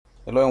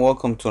Hello and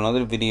welcome to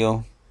another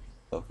video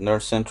of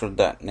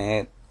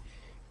nerdcentral.net.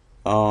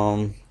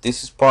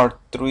 This is part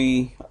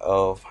 3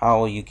 of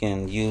how you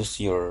can use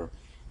your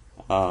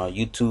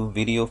YouTube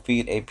video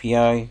feed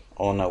API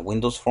on a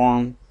Windows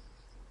Phone.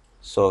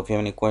 So if you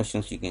have any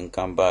questions, you can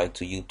come by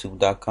to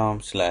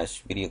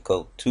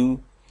youtube.com/videocode2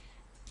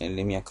 and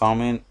leave me a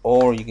comment,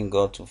 or you can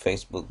go to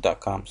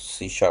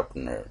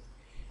facebook.com/C#nerd.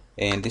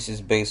 And this is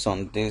based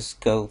on this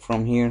code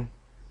from here.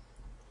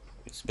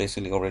 It's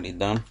basically already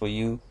done for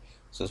you,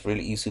 so it's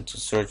really easy to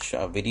search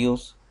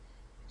videos.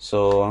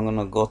 So I'm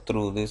gonna go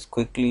through this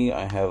quickly.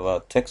 I have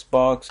a text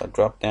box, a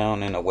drop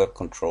down, and a web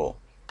control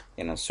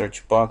in a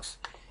search box,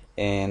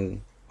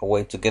 and a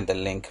way to get the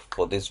link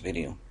for this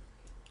video.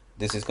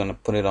 This is gonna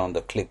put it on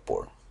the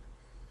clipboard.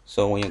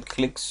 So when you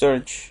click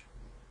search,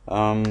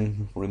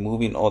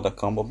 removing all the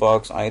combo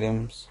box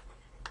items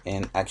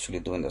and actually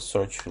doing the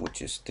search,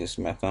 which is this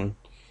method.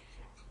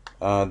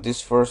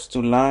 These first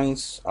two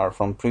lines are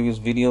from previous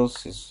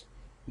videos. Is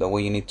the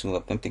way you need to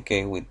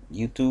authenticate with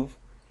YouTube.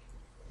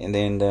 And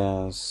then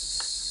the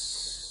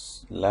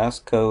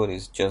last code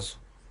is just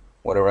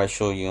whatever I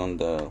show you on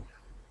the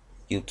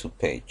YouTube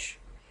page.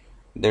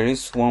 There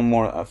is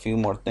a few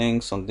more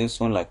things on this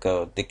one, like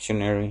a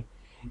dictionary,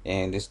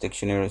 and this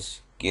dictionary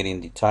is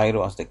getting the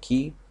title as the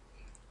key,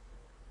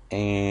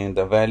 and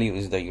the value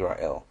is the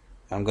URL.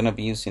 I'm gonna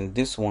be using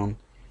this one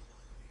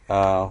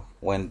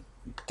when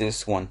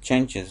this one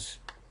changes.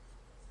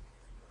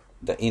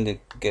 The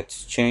index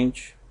gets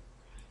changed,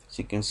 as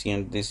you can see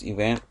in this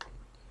event.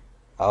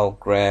 I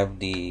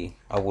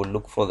will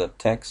look for the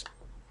text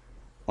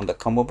on the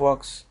combo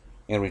box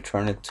and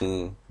return it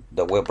to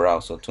the web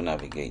browser to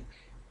navigate,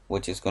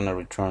 which is going to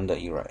return the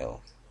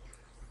URL.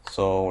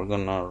 So we're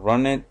going to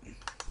run it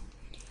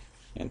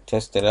and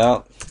test it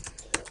out.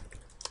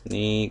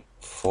 Need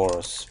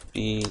for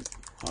Speed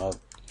Hot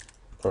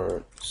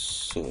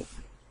Pursuit.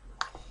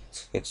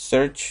 Hit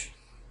search,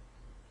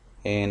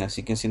 and as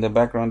you can see in the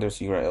background, there's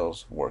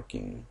URLs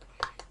working.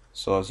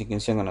 So as you can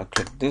see, I'm going to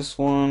click this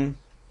one,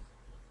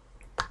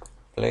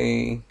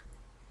 play,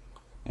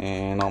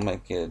 and I'll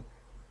make it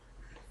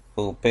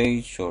full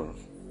page or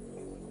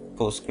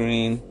full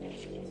screen,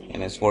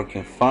 and it's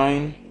working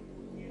fine.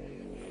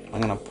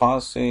 I'm gonna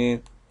pause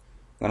it.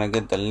 I'm gonna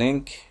get the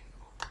link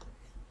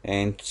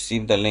and see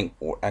if the link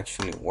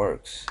actually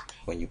works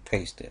when you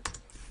paste it.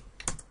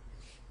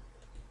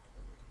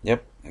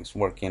 Yep, it's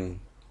working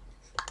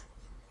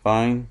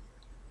fine.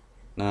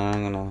 Now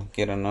I'm gonna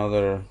get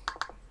another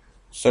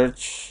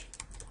search,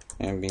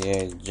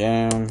 NBA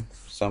Jam,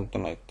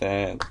 something like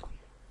that.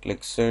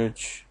 Click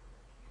search.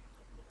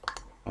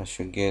 I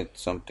should get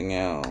something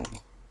else.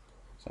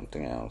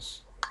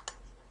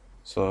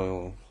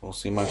 So we'll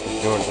see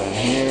Michael Jordan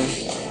here.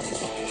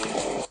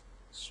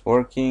 It's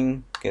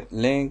working. Get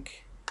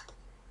link.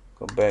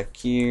 Go back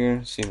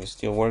here. See if it's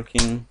still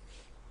working.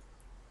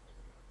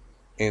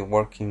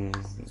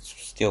 It's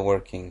still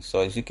working.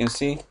 So as you can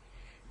see,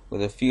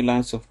 with a few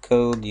lines of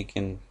code, you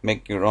can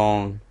make your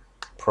own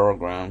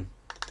program.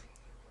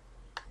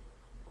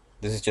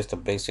 This is just a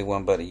basic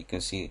one, but you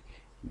can see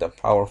the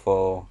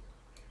powerful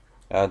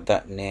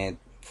 .NET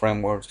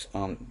frameworks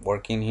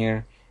working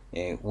here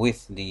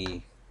with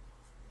the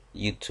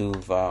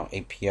YouTube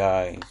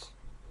APIs.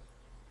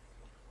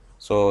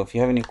 So if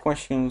you have any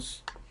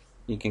questions,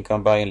 you can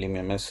come by and leave me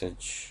a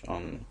message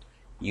on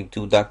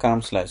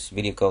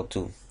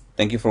youtube.com/videocode2.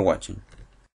 Thank you for watching.